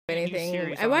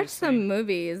anything. I watched some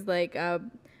movies like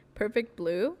Perfect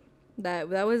Blue. That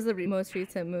was the most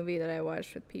recent movie that I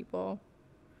watched with people.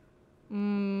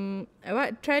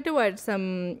 Tried to watch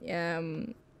some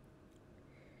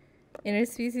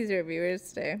interspecies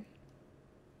reviewers today.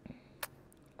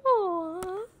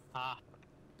 Aww.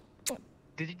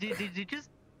 Did you just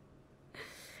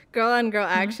girl on girl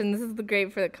action? This is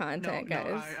great for the content, no,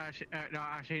 guys.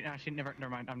 Actually, never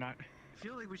mind. I'm not. I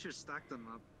feel like we should stack them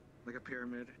up like a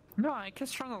pyramid. No, I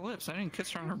kissed her on the lips. I didn't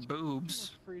kiss her on her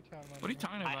boobs. What are you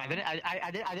talking about? I didn't say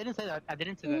that. I didn't say that. I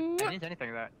didn't say anything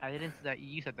like that. I didn't say that.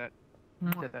 You said that.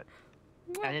 You said that.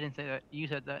 I didn't say that. You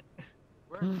said that.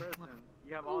 We're in prison.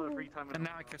 You have all the free time. And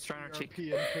now I kissed her on her cheek.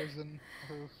 Prison.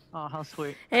 Oh, how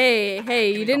sweet.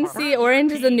 Hey, you didn't see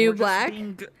Orange is the New Black?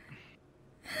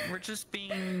 We're just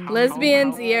being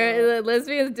lesbians.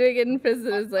 Lesbians doing it in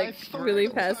prison is like really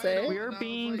passe.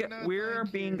 We're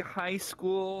being high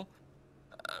school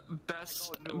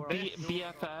best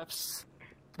BFFs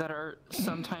that are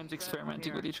sometimes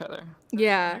experimenting with each other.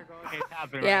 Yeah,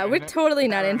 we're totally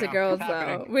not into girls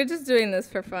though. We're just doing this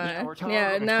for fun.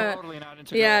 Totally not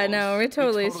into girls. No, we're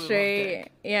totally straight.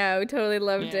 Yeah, we totally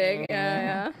love dick.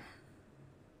 Yeah,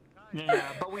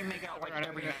 but we make out like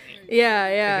every night.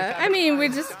 Yeah. I mean, we're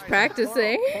just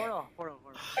practicing.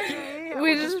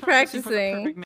 We're just practicing.